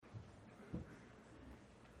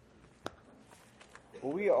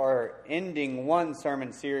Well, we are ending one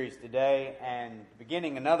sermon series today and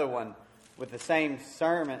beginning another one with the same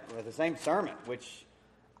sermon, which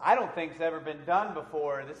I don't think has ever been done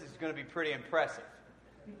before. This is going to be pretty impressive.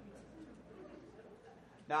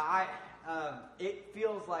 Now, it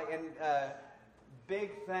feels like, and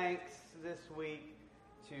big thanks this week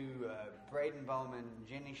to Braden Bowman,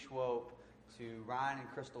 Jenny Schwope, to Ryan and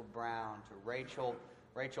Crystal Brown, to Rachel.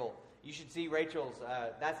 Rachel, you should see Rachel's.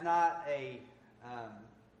 That's not a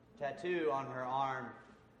tattoo on her arm.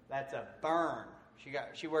 That's a burn.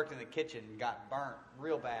 She worked in the kitchen and got burnt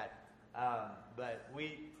real bad. But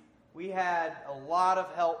we had a lot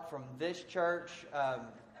of help from this church.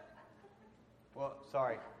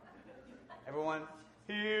 Sorry, everyone.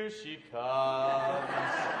 Here she comes.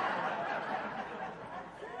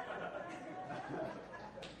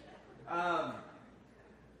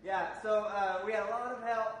 So we had a lot of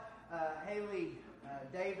help. Haley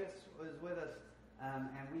Davis was with us,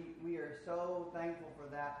 and we are so thankful for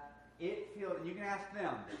that. It feels, and you can ask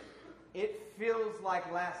them, it feels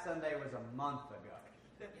like last Sunday was a month ago.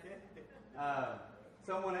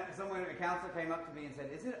 Someone at a counselor came up to me and said,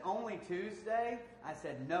 "Is it only Tuesday?" I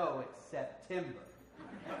said, "No, it's September."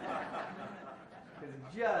 Because it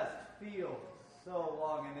just feels so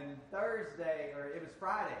long. And then Thursday, or it was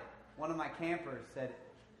Friday, one of my campers said,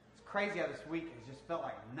 "It's crazy how this week has just felt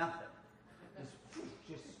like nothing.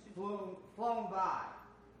 Just flown by."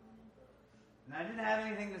 And I didn't have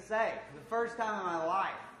anything to say. For the first time in my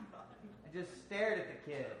life, I just stared at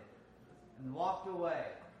the kid and walked away.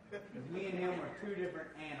 Because me and him were two different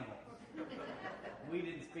animals. We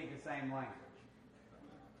didn't speak the same language.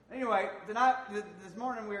 Anyway, this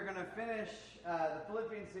morning we are going to finish the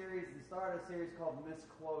Philippians series and start a series called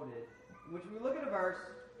Misquoted, in which we look at a verse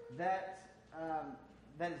that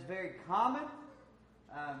is very common,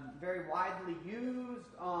 very widely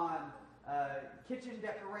used on kitchen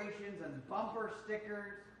decorations and bumper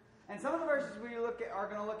stickers. And some of the verses we're going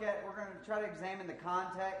to try to examine the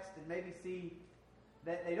context and maybe see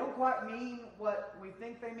that they don't quite mean what we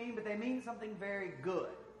think they mean, but they mean something very good.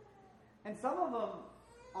 And some of them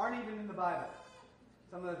aren't even in the Bible.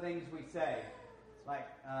 Some of the things we say, like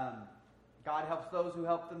God helps those who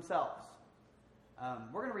help themselves.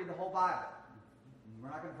 We're going to read the whole Bible. We're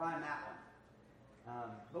not going to find that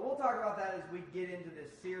one. But we'll talk about that as we get into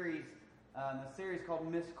this series, the series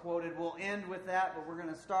called Misquoted. We'll end with that, but we're going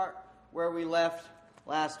to start where we left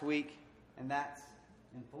last week, and that's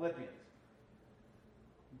in Philippians.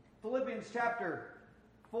 Philippians chapter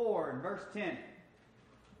 4 and verse 10. Is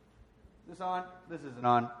this on? This isn't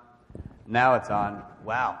on. Now it's on.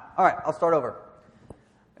 Wow. All right, I'll start over.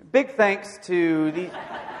 Big thanks to the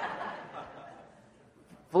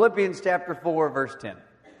Philippians chapter 4, verse 10.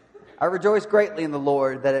 I rejoice greatly in the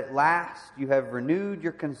Lord that at last you have renewed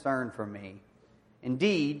your concern for me.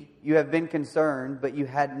 Indeed, you have been concerned, but you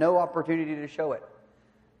had no opportunity to show it.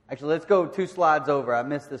 Actually, let's go 2 slides over. I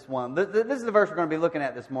missed this one. This is the verse we're going to be looking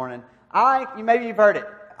at this morning. Maybe you've heard it.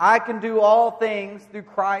 I can do all things through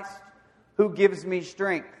Christ who gives me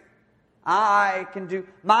strength. I can do...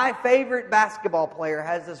 My favorite basketball player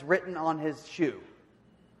has this written on his shoe.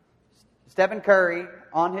 Stephen Curry,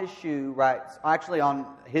 on his shoe, writes... Actually, on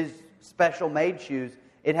his special made shoes,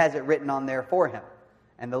 it has it written on there for him.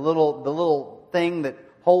 And the little thing that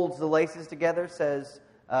holds the laces together says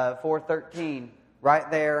 413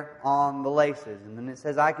 right there on the laces. And then it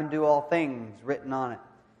says, I can do all things written on it.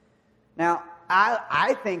 Now,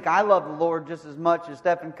 I think I love the Lord just as much as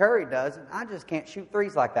Stephen Curry does, and I just can't shoot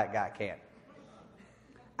threes like that guy can.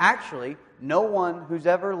 Actually, no one who's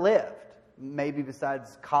ever lived, maybe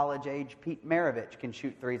besides college-age Pete Maravich, can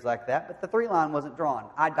shoot threes like that, but the three line wasn't drawn.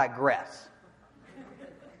 I digress.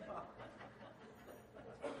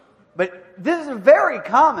 But this is a very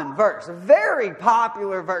common verse, a very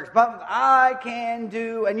popular verse. But I can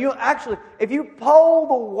do, and you actually, if you poll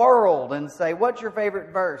the world and say, what's your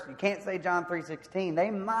favorite verse? You can't say John 3:16. They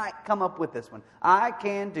might come up with this one. I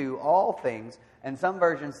can do all things. And some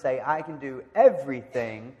versions say, I can do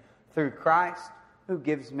everything through Christ who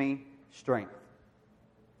gives me strength.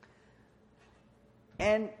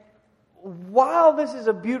 And while this is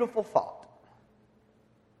a beautiful thought,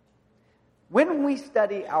 when we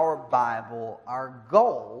study our Bible, our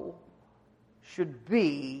goal should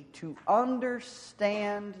be to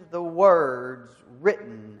understand the words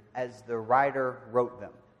written as the writer wrote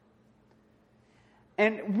them.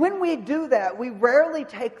 And when we do that, we rarely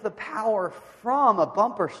take the power from a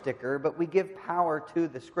bumper sticker, but we give power to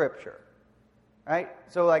the Scripture. Right?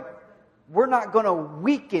 So we're not going to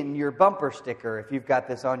weaken your bumper sticker if you've got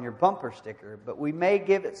this on your bumper sticker, but we may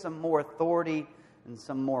give it some more authority and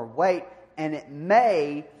some more weight. and it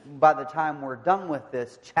may, by the time we're done with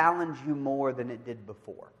this, challenge you more than it did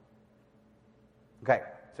before. Okay,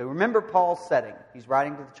 so remember Paul's setting. He's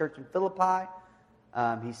writing to the church in Philippi.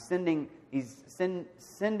 He's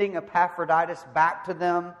sending Epaphroditus back to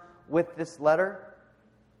them with this letter.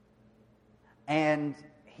 And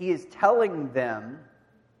he is telling them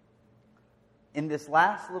in this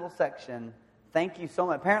last little section, thank you so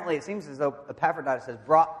much. Apparently it seems as though Epaphroditus has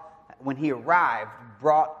when he arrived,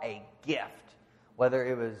 brought a gift. Whether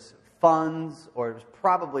it was funds or it was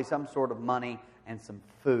probably some sort of money and some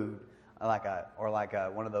food. Like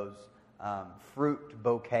one of those fruit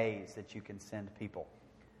bouquets that you can send people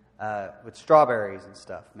with strawberries and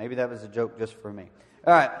stuff. Maybe that was a joke just for me.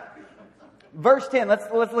 All right, verse 10. Let's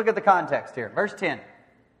look at the context here. Verse 10.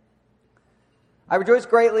 I rejoice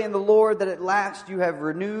greatly in the Lord that at last you have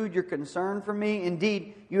renewed your concern for me.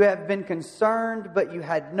 Indeed, you have been concerned, but you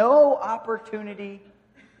had no opportunity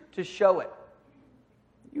to show it.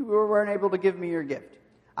 You weren't able to give me your gift.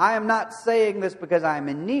 I am not saying this because I am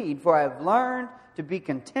in need, for I have learned to be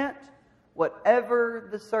content whatever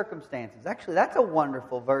the circumstances. Actually, that's a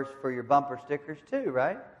wonderful verse for your bumper stickers too,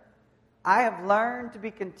 right? I have learned to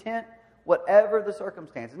be content whatever the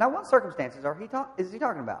circumstances. Now, what circumstances is he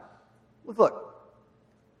talking about? Let's look.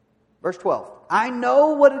 Verse 12. I know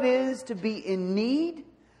what it is to be in need,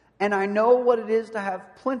 and I know what it is to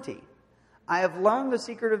have plenty. I have learned the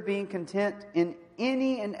secret of being content in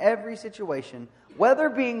any and every situation, whether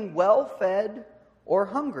being well-fed or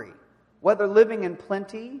hungry, whether living in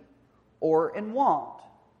plenty or in want.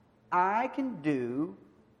 I can do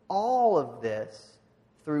all of this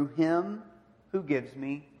through Him who gives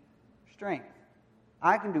me strength.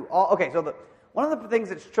 I can do all. Okay, so one of the things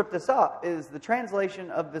that's tripped us up is the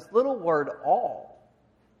translation of this little word all.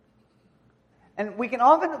 And we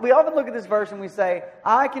often look at this verse and we say,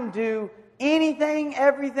 I can do anything,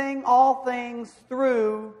 everything, all things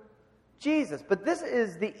through Jesus. But this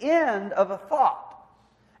is the end of a thought.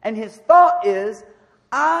 And his thought is,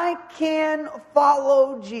 I can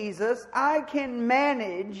follow Jesus. I can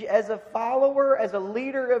manage as a follower, as a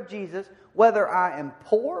leader of Jesus, whether I am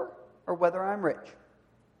poor or whether I'm rich.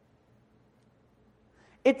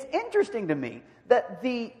 It's interesting to me that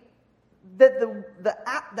the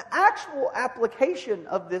actual application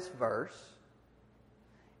of this verse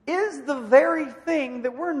is the very thing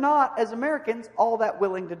that we're not, as Americans, all that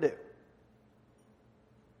willing to do.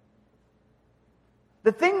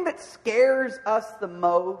 The thing that scares us the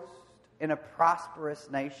most in a prosperous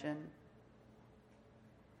nation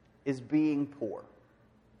is being poor.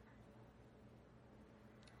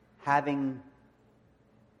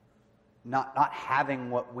 Not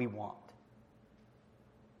having what we want.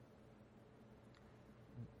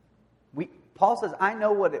 Paul says, I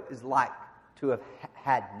know what it is like to have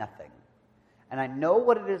had nothing. And I know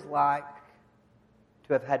what it is like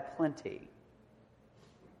to have had plenty.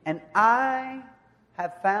 And I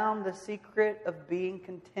have found the secret of being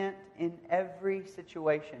content in every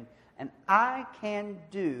situation. And I can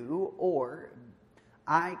do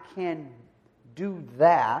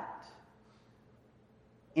that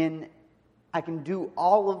I can do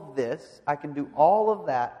all of this, I can do all of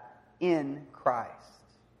that in Christ.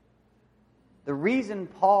 The reason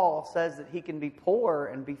Paul says that he can be poor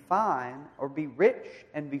and be fine, or be rich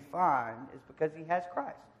and be fine, is because he has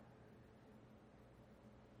Christ.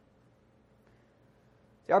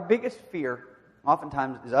 See, our biggest fear,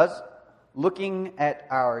 oftentimes, is us looking at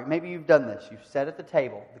maybe you've done this, you've sat at the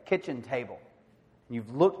table, the kitchen table, and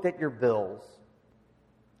you've looked at your bills,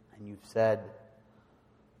 and you've said,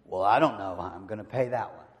 well, I don't know how I'm going to pay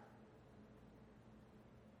that one.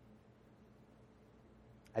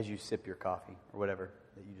 As you sip your coffee or whatever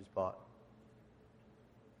that you just bought.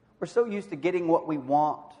 We're so used to getting what we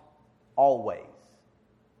want always.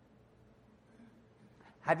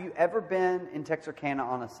 Have you ever been in Texarkana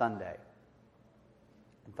on a Sunday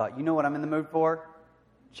and thought, you know what I'm in the mood for?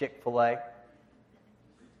 Chick-fil-A.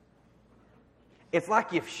 It's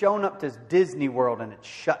like you've shown up to Disney World and it's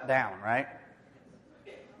shut down, right?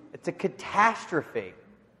 It's a catastrophe.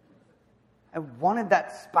 I wanted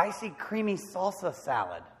that spicy, creamy salsa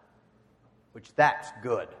salad, which that's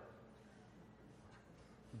good.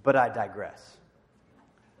 But I digress.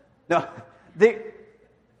 No,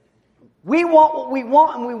 we want what we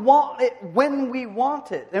want, and we want it when we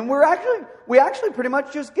want it. And we actually pretty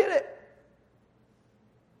much just get it.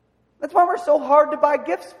 That's why we're so hard to buy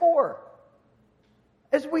gifts for.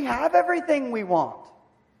 Is we have everything we want.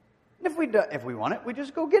 And if we want it, we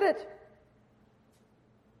just go get it.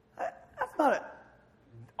 That's not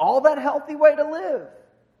all that healthy way to live.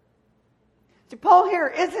 Paul here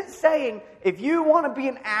isn't saying, if you want to be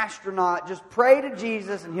an astronaut, just pray to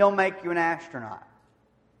Jesus and He'll make you an astronaut.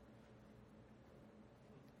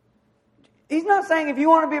 He's not saying if you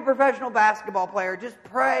want to be a professional basketball player, just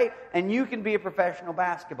pray and you can be a professional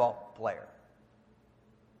basketball player.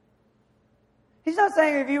 He's not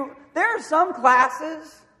saying there are some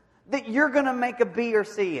classes that you're going to make a B or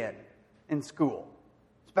C in school.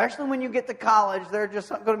 Especially when you get to college, there are just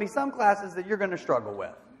going to be some classes that you're going to struggle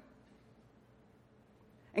with.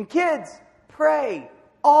 And kids, pray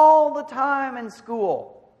all the time in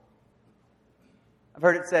school. I've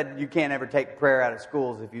heard it said you can't ever take prayer out of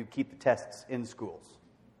schools if you keep the tests in schools.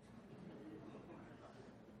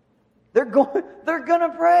 They're going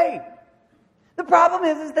to pray. The problem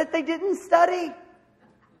is that they didn't study.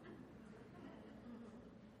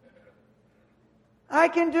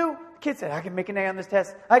 Kids said, I can make an A on this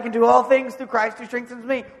test. I can do all things through Christ who strengthens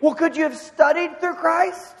me. Well, could you have studied through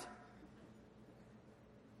Christ?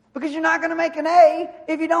 Because you're not going to make an A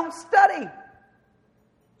if you don't study.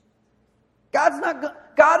 God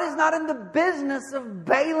is not in the business of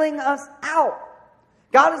bailing us out.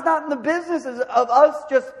 God is not in the business of us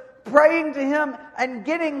just praying to Him and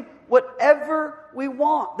getting whatever we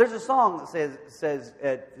want. There's a song that says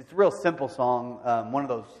it's a real simple song, one of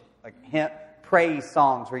those praise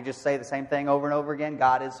songs where you just say the same thing over and over again.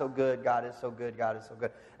 God is so good, God is so good, God is so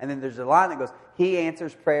good. And then there's a line that goes, He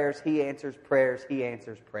answers prayers, He answers prayers, He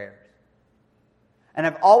answers prayers. And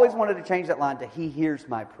I've always wanted to change that line to He hears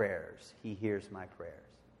my prayers, He hears my prayers.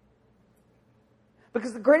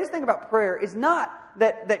 Because the greatest thing about prayer is not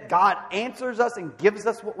that God answers us and gives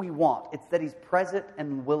us what we want. It's that He's present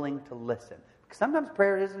and willing to listen. Because sometimes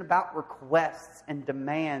prayer isn't about requests and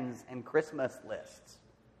demands and Christmas lists.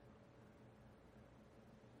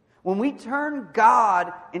 When we turn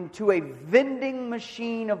God into a vending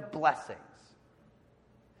machine of blessings,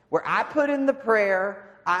 where I put in the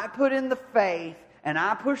prayer, I put in the faith, and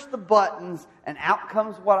I push the buttons, and out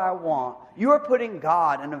comes what I want, you are putting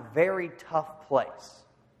God in a very tough place.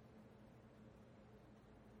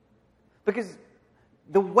 Because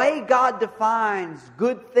the way God defines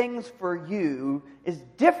good things for you is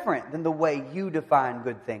different than the way you define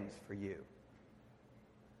good things for you.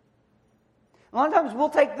 A lot of times we'll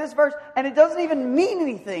take this verse and it doesn't even mean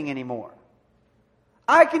anything anymore.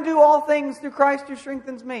 I can do all things through Christ who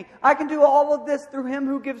strengthens me. I can do all of this through Him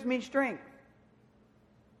who gives me strength.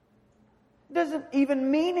 It doesn't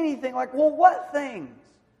even mean anything like, well, what things?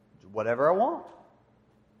 Whatever I want.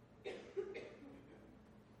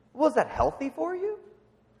 Was that healthy for you?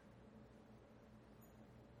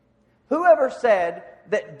 Whoever said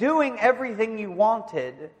that doing everything you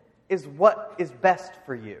wanted is what is best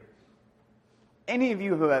for you? Any of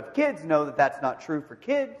you who have kids know that that's not true for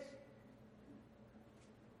kids.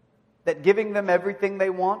 That giving them everything they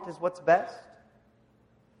want is what's best.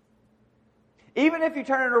 Even if you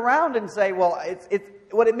turn it around and say, well, it's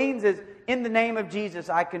what it means is, in the name of Jesus,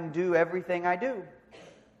 I can do everything I do.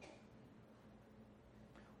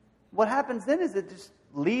 What happens then is it just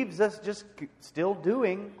leaves us just still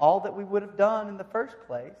doing all that we would have done in the first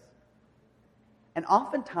place. And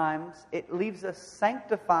oftentimes, it leaves us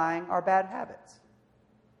sanctifying our bad habits.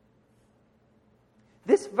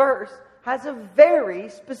 This verse has a very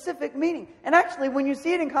specific meaning. And actually, when you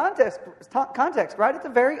see it in context, right, it's a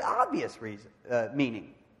very obvious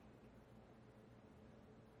meaning.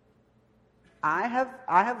 I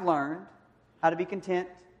have learned how to be content,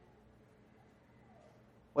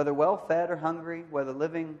 whether well-fed or hungry, whether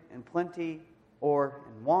living in plenty or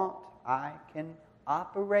in want. I can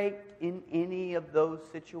operate in any of those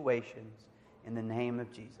situations in the name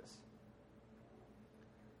of Jesus.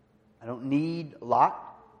 I don't need a lot,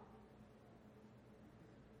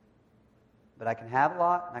 but I can have a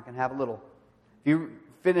lot and I can have a little. If you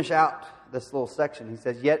finish out this little section, he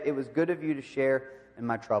says, "Yet it was good of you to share in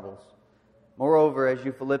my troubles. Moreover, as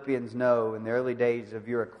you Philippians know, in the early days of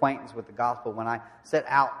your acquaintance with the gospel, when I set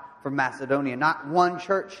out for Macedonia, not one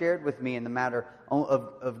church shared with me in the matter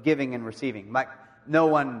of giving and receiving. Like, no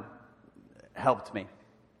one helped me.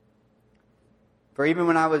 For even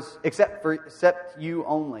when I was, except you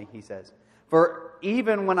only," he says. "For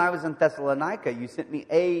even when I was in Thessalonica, you sent me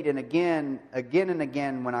aid, and again and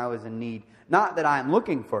again when I was in need. Not that I am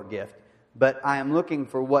looking for a gift, but I am looking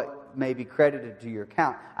for what may be credited to your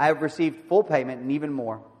account. I have received full payment and even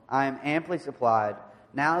more. I am amply supplied.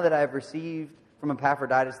 Now that I have received from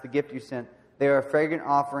Epaphroditus the gift you sent, they are a fragrant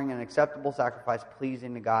offering and an acceptable sacrifice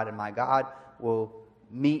pleasing to God, and my God will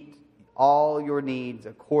meet all your needs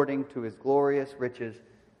according to His glorious riches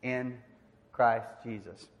in Christ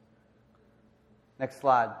Jesus." Next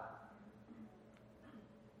slide.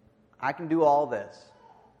 I can do all this.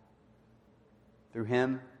 through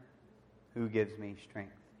Him who gives me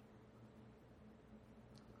strength.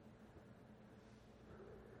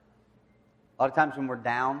 A lot of times when we're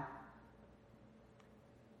down,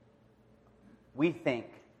 we think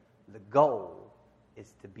the goal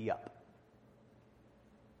is to be up.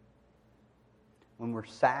 When we're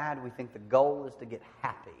sad, we think the goal is to get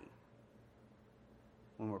happy.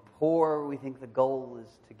 When we're poor, we think the goal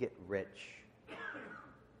is to get rich.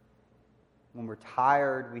 When we're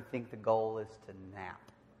tired, we think the goal is to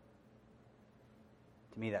nap.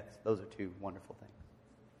 To me, those are two wonderful things.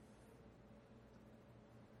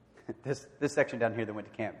 This section down here that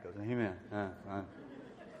went to camp goes, amen.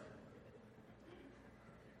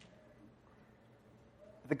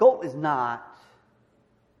 The goal is not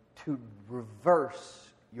to reverse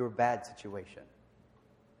your bad situation.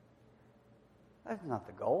 That's not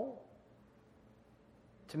the goal.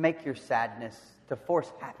 To make your sadness, to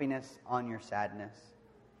force happiness on your sadness.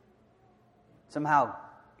 Somehow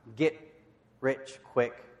get rich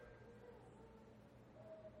quick.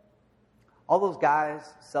 All those guys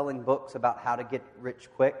selling books about how to get rich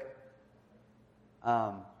quick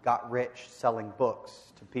got rich selling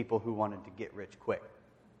books to people who wanted to get rich quick.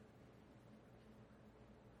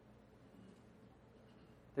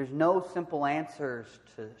 There's no simple answers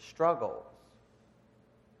to struggles.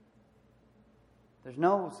 There's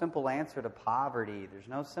no simple answer to poverty. There's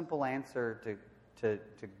no simple answer to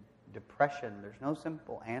depression. There's no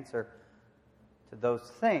simple answer to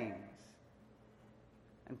those things.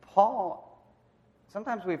 And Paul,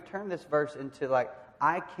 sometimes we've turned this verse into like,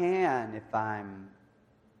 I can, if I'm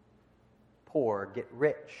poor, get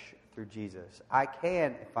rich through Jesus. I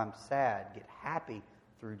can, if I'm sad, get happy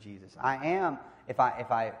through Jesus. I am, if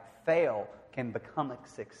I fail, can become a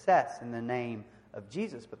success in the name of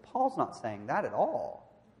Jesus. But Paul's not saying that at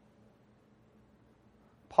all.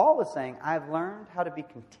 Paul is saying, I've learned how to be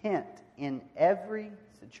content in every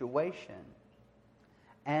situation,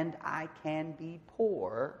 and I can be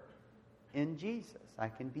poor in Jesus. I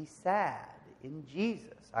can be sad in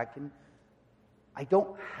Jesus. I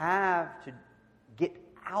don't have to get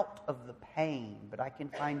out of the pain, but I can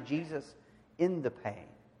find Jesus in the pain.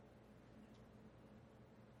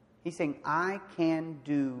 He's saying, I can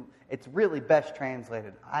do, it's really best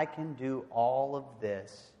translated, I can do all of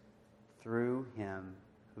this through Him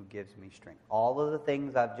who gives me strength. All of the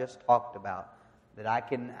things I've just talked about, that I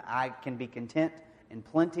can be content in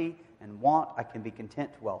plenty and want. I can be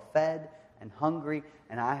content well fed and hungry.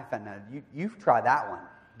 And I have found, now you've tried that one.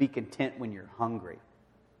 Be content when you're hungry.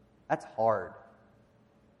 That's hard.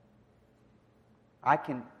 I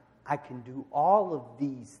can do all of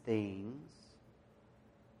these things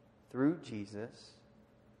through Jesus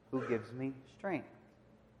who gives me strength.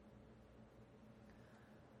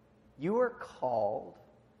 You are called,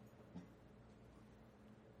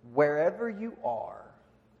 wherever you are,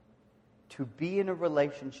 to be in a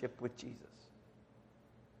relationship with Jesus.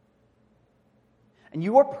 And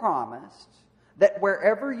you are promised that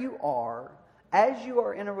wherever you are, as you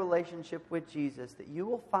are in a relationship with Jesus, that you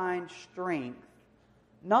will find strength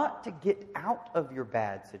not to get out of your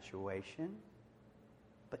bad situation,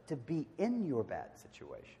 but to be in your bad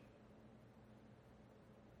situation.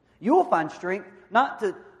 You will find strength not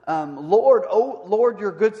to lord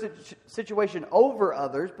your good situation over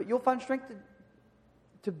others, but you'll find strength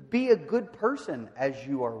to be a good person as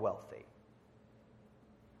you are wealthy.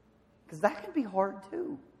 Because that can be hard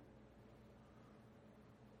too.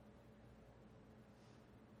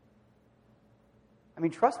 I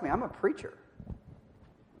mean, trust me, I'm a preacher.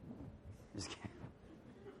 Just kidding.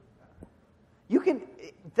 You can,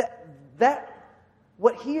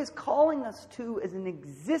 what He is calling us to is an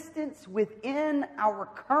existence within our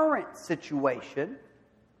current situation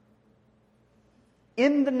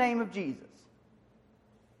in the name of Jesus.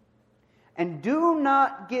 And do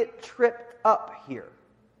not get tripped up here.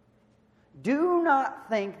 Do not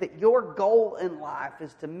think that your goal in life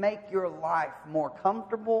is to make your life more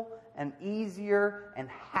comfortable and easier and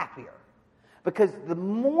happier. Because the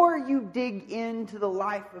more you dig into the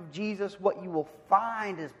life of Jesus, what you will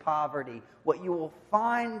find is poverty. What you will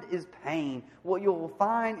find is pain. What you will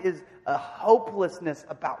find is a hopelessness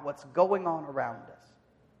about what's going on around us.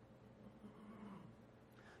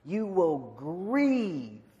 You will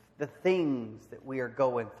grieve the things that we are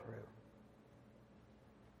going through.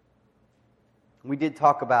 We did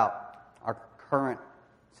talk about our current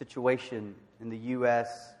situation in the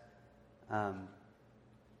U.S.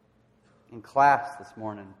 In class this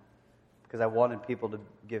morning because I wanted people to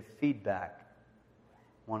give feedback.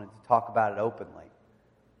 Wanted to talk about it openly.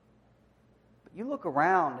 But you look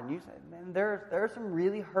around and you say, man, there are some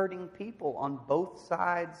really hurting people on both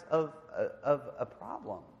sides of a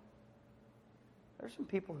problem. There's some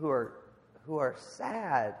people who are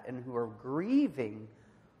sad and who are grieving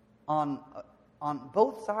on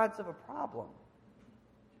both sides of a problem.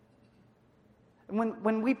 And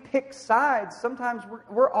when we pick sides, sometimes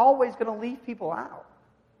we're always going to leave people out.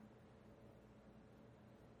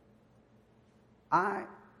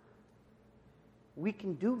 We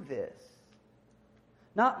can do this.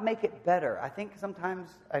 Not make it better. I think sometimes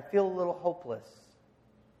I feel a little hopeless.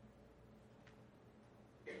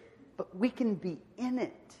 But we can be in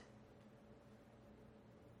it.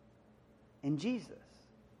 In Jesus.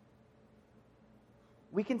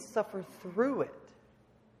 We can suffer through it.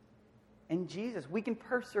 In Jesus. We can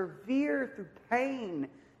persevere through pain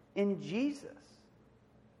in Jesus.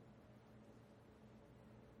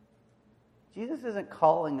 Jesus isn't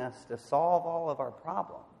calling us to solve all of our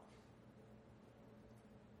problems.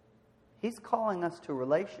 He's calling us to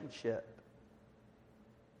relationship.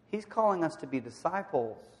 He's calling us to be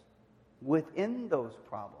disciples within those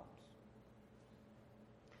problems.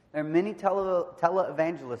 There are many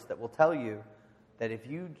televangelists that will tell you that if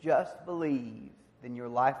you just believe, then your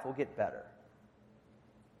life will get better.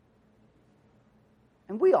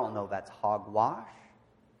 And we all know that's hogwash.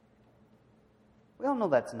 We all know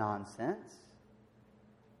that's nonsense.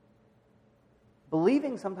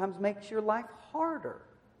 Believing sometimes makes your life harder.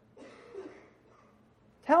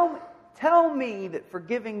 Tell me that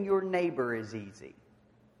forgiving your neighbor is easy.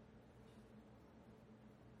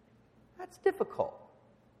 That's difficult.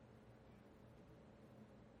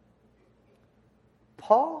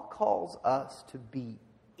 Paul calls us to be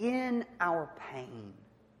in our pain,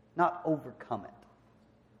 not overcome it.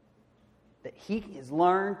 That he has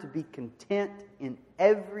learned to be content in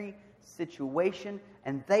every situation,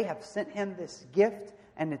 and they have sent him this gift,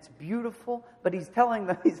 and it's beautiful, but he's telling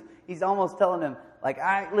them, he's almost telling them, like,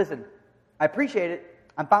 listen, I appreciate it,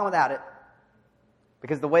 I'm fine without it.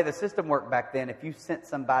 Because the way the system worked back then, if you sent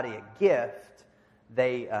somebody a gift,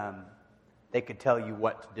 they could tell you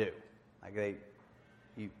what to do. Like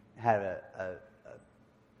you had a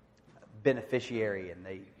beneficiary, and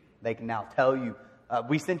they can now tell you,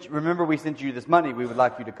 we sent you this money, we would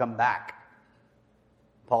like you to come back.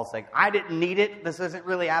 Paul's saying, I didn't need it. This isn't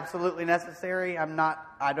really absolutely necessary.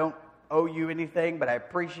 I don't owe you anything, but I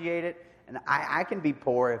appreciate it. And I can be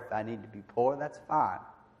poor if I need to be poor. That's fine.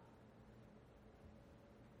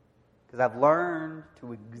 Because I've learned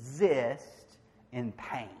to exist in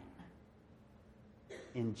pain.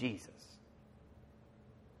 In Jesus.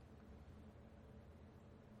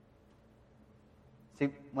 See,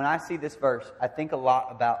 when I see this verse, I think a lot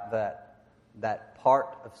about that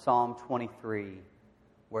part of Psalm 23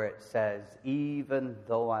 where it says, even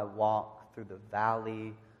though I walk through the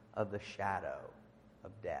valley of the shadow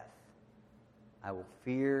of death, I will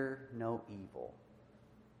fear no evil,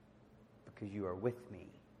 because you are with me.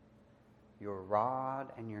 Your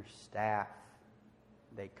rod and your staff,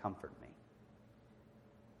 they comfort me.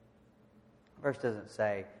 The verse doesn't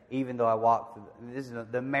say, even though I walk through, this is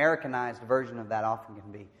the Americanized version of that often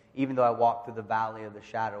can be, even though I walk through the valley of the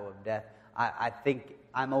shadow of death, I think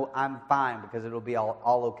I'm fine because it'll be all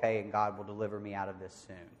okay and God will deliver me out of this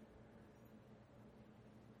soon.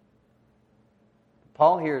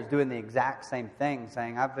 Paul here is doing the exact same thing,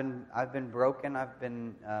 saying, I've been broken, I've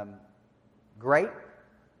been great,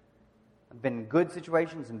 I've been in good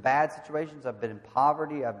situations and bad situations, I've been in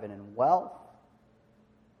poverty, I've been in wealth,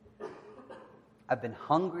 I've been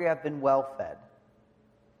hungry, I've been well fed.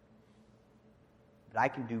 But I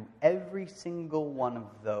can do every single one of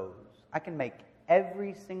those. I can make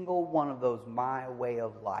every single one of those my way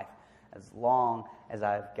of life as long as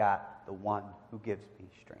I've got the one who gives me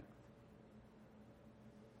strength.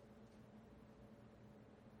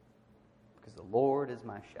 Because the Lord is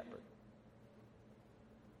my shepherd.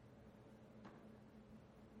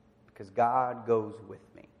 Because God goes with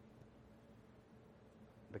me.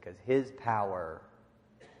 Because His power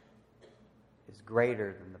is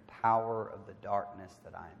greater than the power of the darkness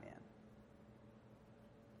that I am in.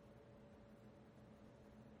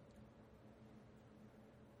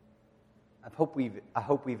 I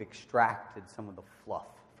hope we've extracted some of the fluff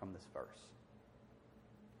from this verse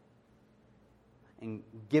and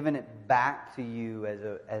given it back to you as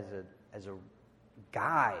a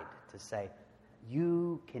guide to say,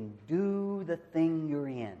 you can do the thing you're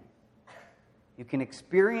in. You can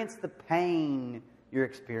experience the pain you're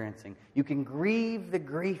experiencing. You can grieve the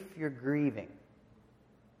grief you're grieving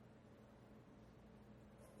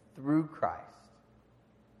through Christ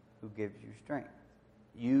who gives you strength.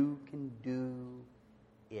 You can do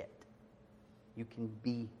it. You can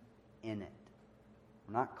be in it.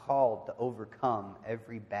 We're not called to overcome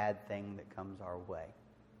every bad thing that comes our way.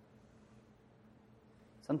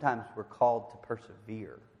 Sometimes we're called to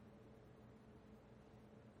persevere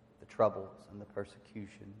the troubles and the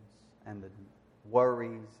persecutions and the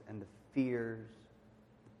worries and the fears,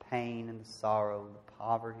 the pain and the sorrow, the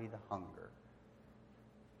poverty, the hunger.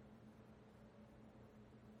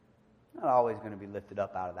 Not always going to be lifted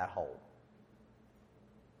up out of that hole.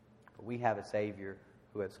 But we have a Savior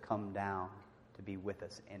who has come down to be with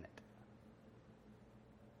us in it.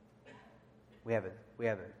 We have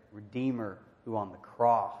a Redeemer who on the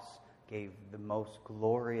cross gave the most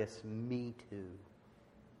glorious me too.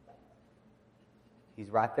 He's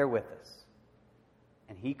right there with us.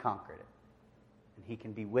 And He conquered it. And He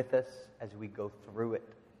can be with us as we go through it.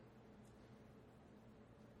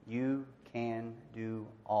 You can do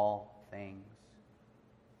all things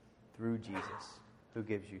through Jesus who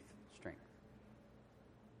gives you strength.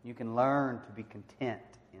 You can learn to be content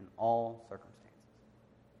in all circumstances.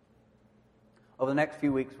 Over the next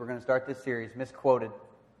few weeks, we're going to start this series, Misquoted.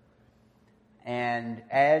 And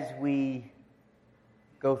as we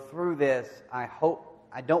go through this, I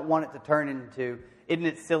don't want it to turn into, isn't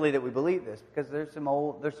it silly that we believe this? Because there's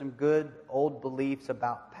some good old beliefs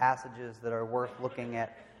about passages that are worth looking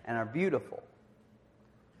at and are beautiful.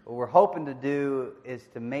 What we're hoping to do is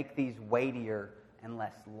to make these weightier and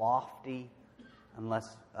less lofty, and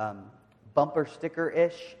less bumper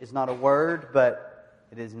sticker-ish is not a word, but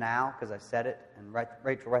it is now because I said it. And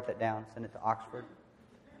Rachel, write that down. Send it to Oxford.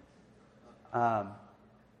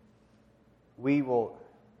 We will.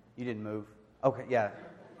 You didn't move. Okay, yeah.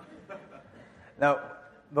 No,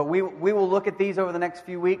 but we will look at these over the next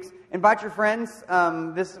few weeks. Invite your friends.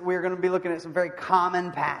 We're going to be looking at some very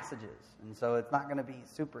common passages, and so it's not going to be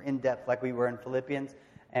super in depth like we were in Philippians.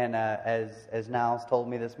 And as Niles told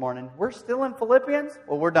me this morning, we're still in Philippians.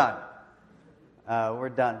 Well, we're done. We're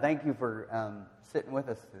done. Thank you for sitting with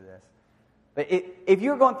us through this. But if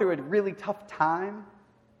you're going through a really tough time,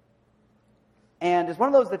 and it's one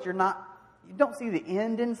of those that you don't see the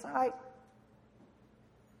end in sight,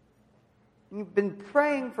 you've been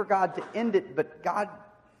praying for God to end it, but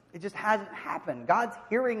it just hasn't happened. God's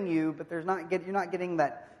hearing you, but you're not getting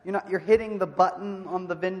that. You're hitting the button on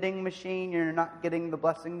the vending machine. You're not getting the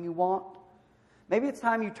blessing you want. Maybe it's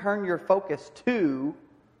time you turn your focus to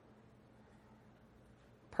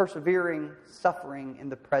persevering, suffering in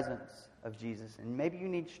the presence of Jesus. And maybe you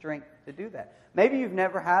need strength to do that. Maybe you've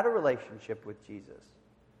never had a relationship with Jesus.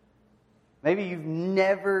 Maybe you've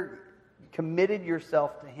never committed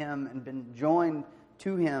yourself to Him and been joined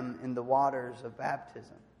to Him in the waters of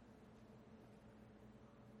baptism.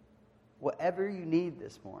 Whatever you need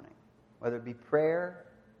this morning, whether it be prayer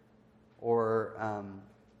or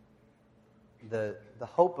the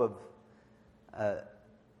hope of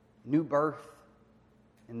new birth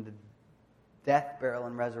in the death, burial,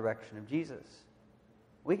 and resurrection of Jesus,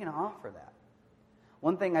 we can offer that.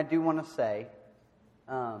 One thing I do want to say,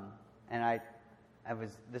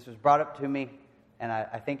 this was brought up to me, and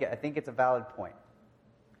I think it's a valid point.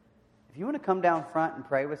 If you want to come down front and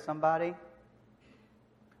pray with somebody,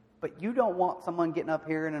 but you don't want someone getting up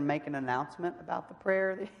here and making an announcement about the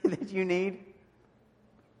prayer that you need,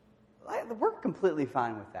 we're completely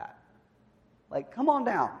fine with that. Like, come on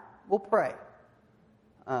down. We'll pray.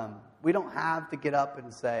 We don't have to get up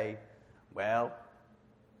and say, well,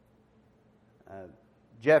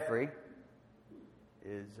 Jeffrey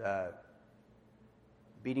is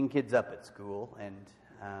beating kids up at school,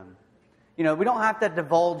 and we don't have to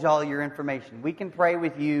divulge all your information. We can pray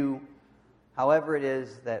with you however it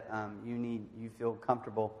is that you feel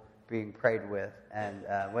comfortable being prayed with, and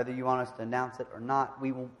whether you want us to announce it or not,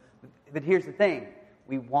 we will. But here's the thing: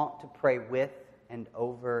 we want to pray with and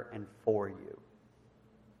over and for you.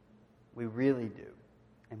 We really do,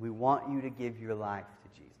 and we want you to give your life to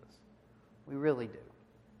Jesus. We really do.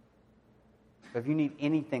 So if you need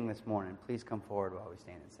anything this morning, please come forward while we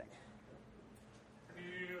stand and sing.